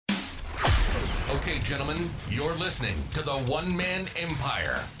Okay, gentlemen, you're listening to the One Man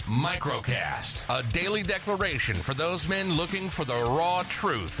Empire Microcast, a daily declaration for those men looking for the raw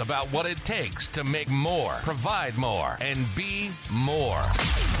truth about what it takes to make more, provide more, and be more.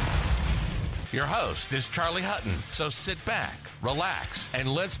 Your host is Charlie Hutton, so sit back, relax,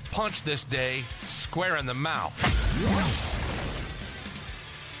 and let's punch this day square in the mouth.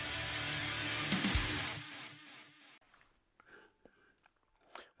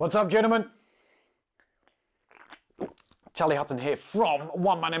 What's up, gentlemen? Charlie Hutton here from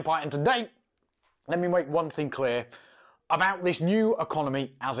One Man Empire, and today, let me make one thing clear about this new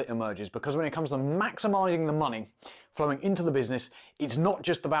economy as it emerges, because when it comes to maximizing the money flowing into the business, it's not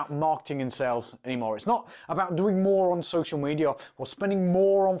just about marketing and sales anymore. It's not about doing more on social media or spending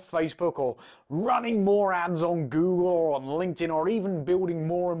more on Facebook or running more ads on Google or on LinkedIn or even building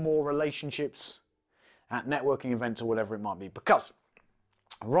more and more relationships at networking events or whatever it might be. Because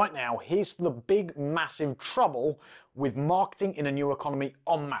right now, here's the big, massive trouble with marketing in a new economy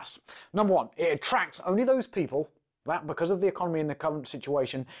en masse. Number one, it attracts only those people that, because of the economy and the current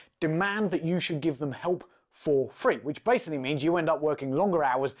situation, demand that you should give them help for free, which basically means you end up working longer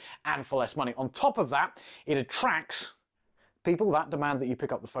hours and for less money. On top of that, it attracts people that demand that you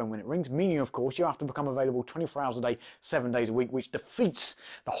pick up the phone when it rings, meaning, of course, you have to become available 24 hours a day, 7 days a week, which defeats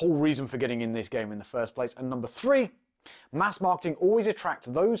the whole reason for getting in this game in the first place. And number three, mass marketing always attracts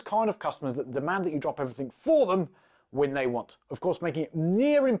those kind of customers that demand that you drop everything for them when they want. Of course, making it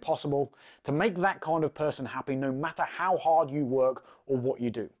near impossible to make that kind of person happy no matter how hard you work or what you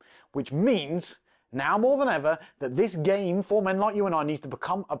do. Which means, now more than ever, that this game for men like you and I needs to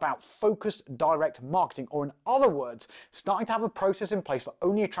become about focused direct marketing, or in other words, starting to have a process in place for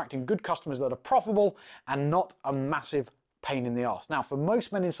only attracting good customers that are profitable and not a massive pain in the arse. Now, for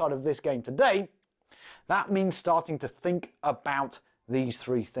most men inside of this game today, that means starting to think about these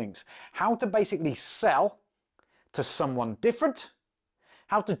three things. How to basically sell to someone different,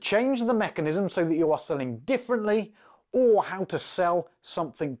 how to change the mechanism so that you are selling differently, or how to sell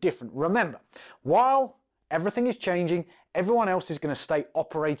something different. Remember, while everything is changing, everyone else is going to stay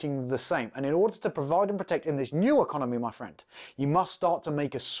operating the same. And in order to provide and protect in this new economy, my friend, you must start to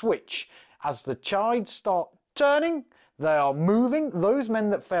make a switch. As the tides start turning, they are moving. Those men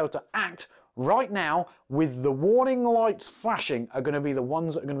that fail to act right now, with the warning lights flashing, are going to be the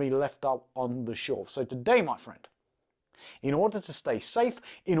ones that are going to be left up on the shore. So today, my friend, in order to stay safe,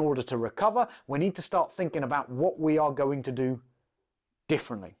 in order to recover, we need to start thinking about what we are going to do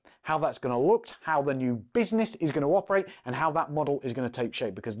differently. How that's going to look, how the new business is going to operate, and how that model is going to take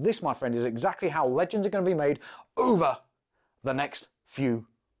shape. Because this, my friend, is exactly how legends are going to be made over the next few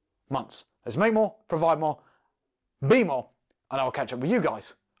months. Let's make more, provide more, be more, and I will catch up with you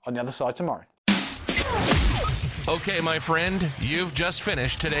guys on the other side tomorrow. Okay, my friend, you've just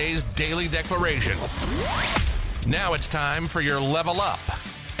finished today's daily declaration. Now it's time for your level up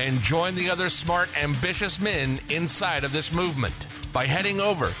and join the other smart, ambitious men inside of this movement by heading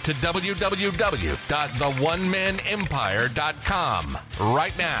over to www.theonemanemempire.com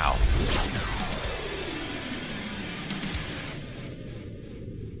right now.